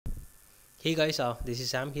Hey guys, this is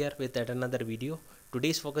Sam here with yet another video.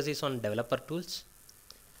 Today's focus is on developer tools.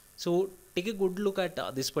 So take a good look at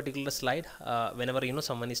this particular slide. Whenever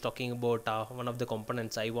someone is talking about one of the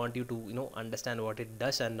components, I want you to understand what it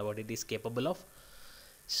does and what it is capable of.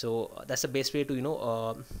 So that's the best way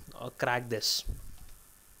to crack this.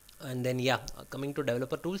 And then coming to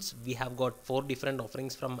developer tools, we have got 4 different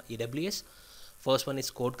offerings from AWS. First one is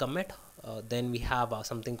code commit. Then we have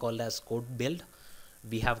something called as code build.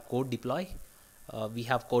 We have code deploy. We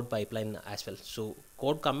have code pipeline as well. So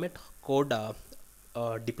code commit, code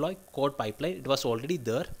deploy, code pipeline, it was already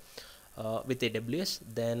there with AWS.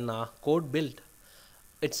 Then code build,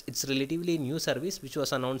 it's relatively new service which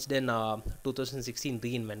was announced in 2016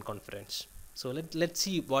 reInvent conference. So let's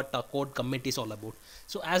see what code commit is all about.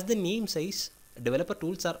 So as the name says, developer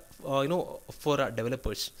tools are for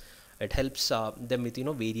developers. It helps them with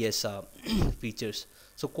various features.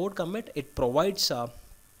 So code commit, it provides a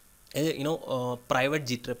private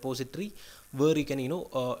Git repository where you can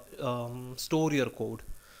store your code.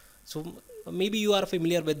 So maybe you are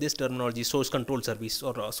familiar with this terminology, source control service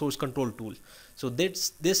or source control tool. So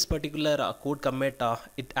this particular code commit,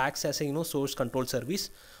 it acts as a source control service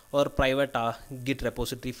or private Git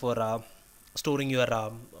repository for storing your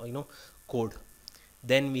code.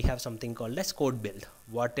 Then we have something called as code build.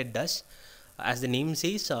 What it does, as the name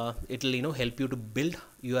says, it will help you to build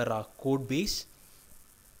your code base,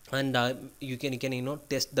 and you can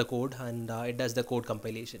test the code, and it does the code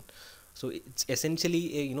compilation. So it's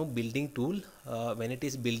essentially a building tool. When it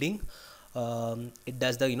is building, it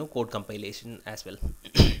does the code compilation as well.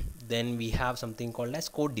 Then we have something called as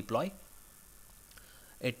code deploy.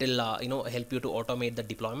 It will help you to automate the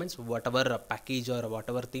deployments. Whatever package or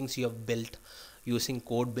whatever things you have built using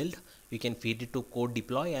code build, you can feed it to code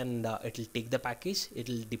deploy, and it will take the package, it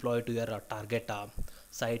will deploy to your target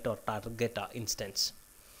site or target instance.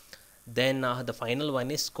 Then the final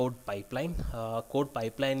one is code pipeline. Code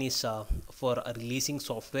pipeline is for releasing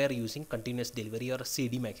software using continuous delivery or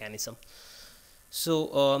CD mechanism.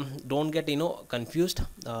 So don't get confused.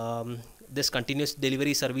 This continuous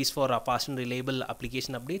delivery service for fast and reliable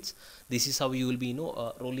application updates. This is how you will be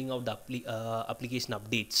rolling out the application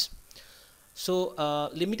updates. So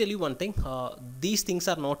let me tell you one thing. These things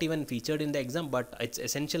are not even featured in the exam, but it's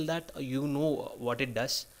essential that you know what it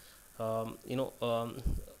does.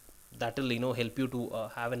 That will help you to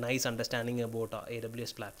have a nice understanding about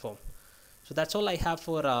AWS platform. So that's all I have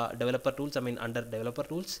for developer tools. I mean, under developer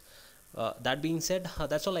tools. That being said,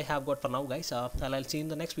 that's all I have got for now, guys. I'll see you in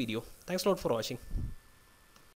the next video. Thanks a lot for watching.